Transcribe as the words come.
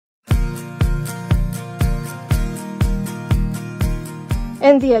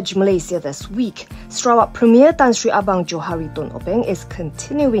In the Edge Malaysia this week, Sarawak Premier Tan Sri Abang Johari Openg is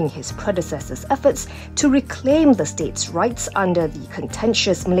continuing his predecessor's efforts to reclaim the state's rights under the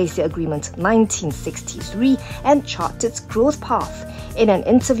contentious Malaysia Agreement 1963 and chart its growth path. In an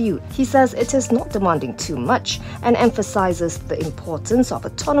interview, he says it is not demanding too much and emphasises the importance of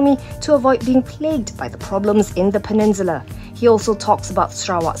autonomy to avoid being plagued by the problems in the peninsula. He also talks about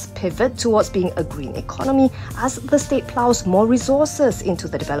Sarawak's pivot towards being a green economy as the state ploughs more resources into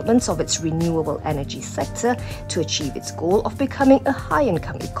the development of its renewable energy sector to achieve its goal of becoming a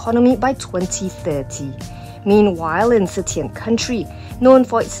high-income economy by 2030. Meanwhile, in City and Country, known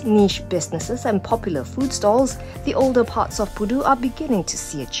for its niche businesses and popular food stalls, the older parts of Pudu are beginning to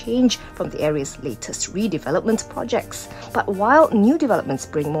see a change from the area's latest redevelopment projects. But while new developments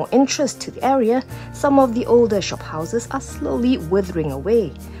bring more interest to the area, some of the older shophouses are slowly withering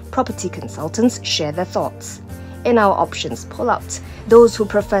away. Property consultants share their thoughts. In our options pull-out, those who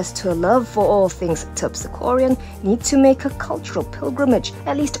profess to a love for all things Terpsichorean need to make a cultural pilgrimage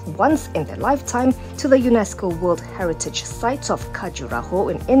at least once in their lifetime to the UNESCO World Heritage Site of Khajuraho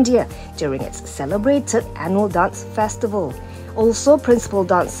in India during its celebrated annual dance festival. Also, principal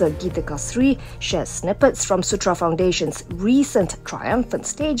dancer Geetika Sri shares snippets from Sutra Foundation's recent triumphant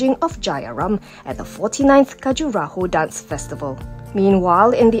staging of Jayaram at the 49th Khajuraho Dance Festival.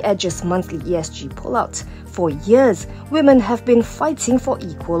 Meanwhile, in the Edge's monthly ESG pullout, for years, women have been fighting for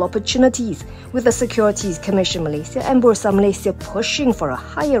equal opportunities, with the Securities Commission Malaysia and Bursa Malaysia pushing for a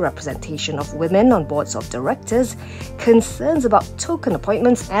higher representation of women on boards of directors. Concerns about token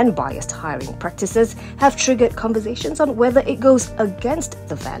appointments and biased hiring practices have triggered conversations on whether it goes against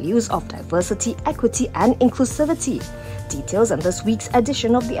the values of diversity, equity and inclusivity. Details on this week's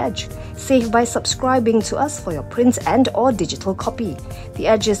edition of The Edge. Save by subscribing to us for your print and/or digital copy. The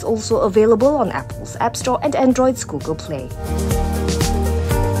Edge is also available on Apple's App Store and Android's Google Play.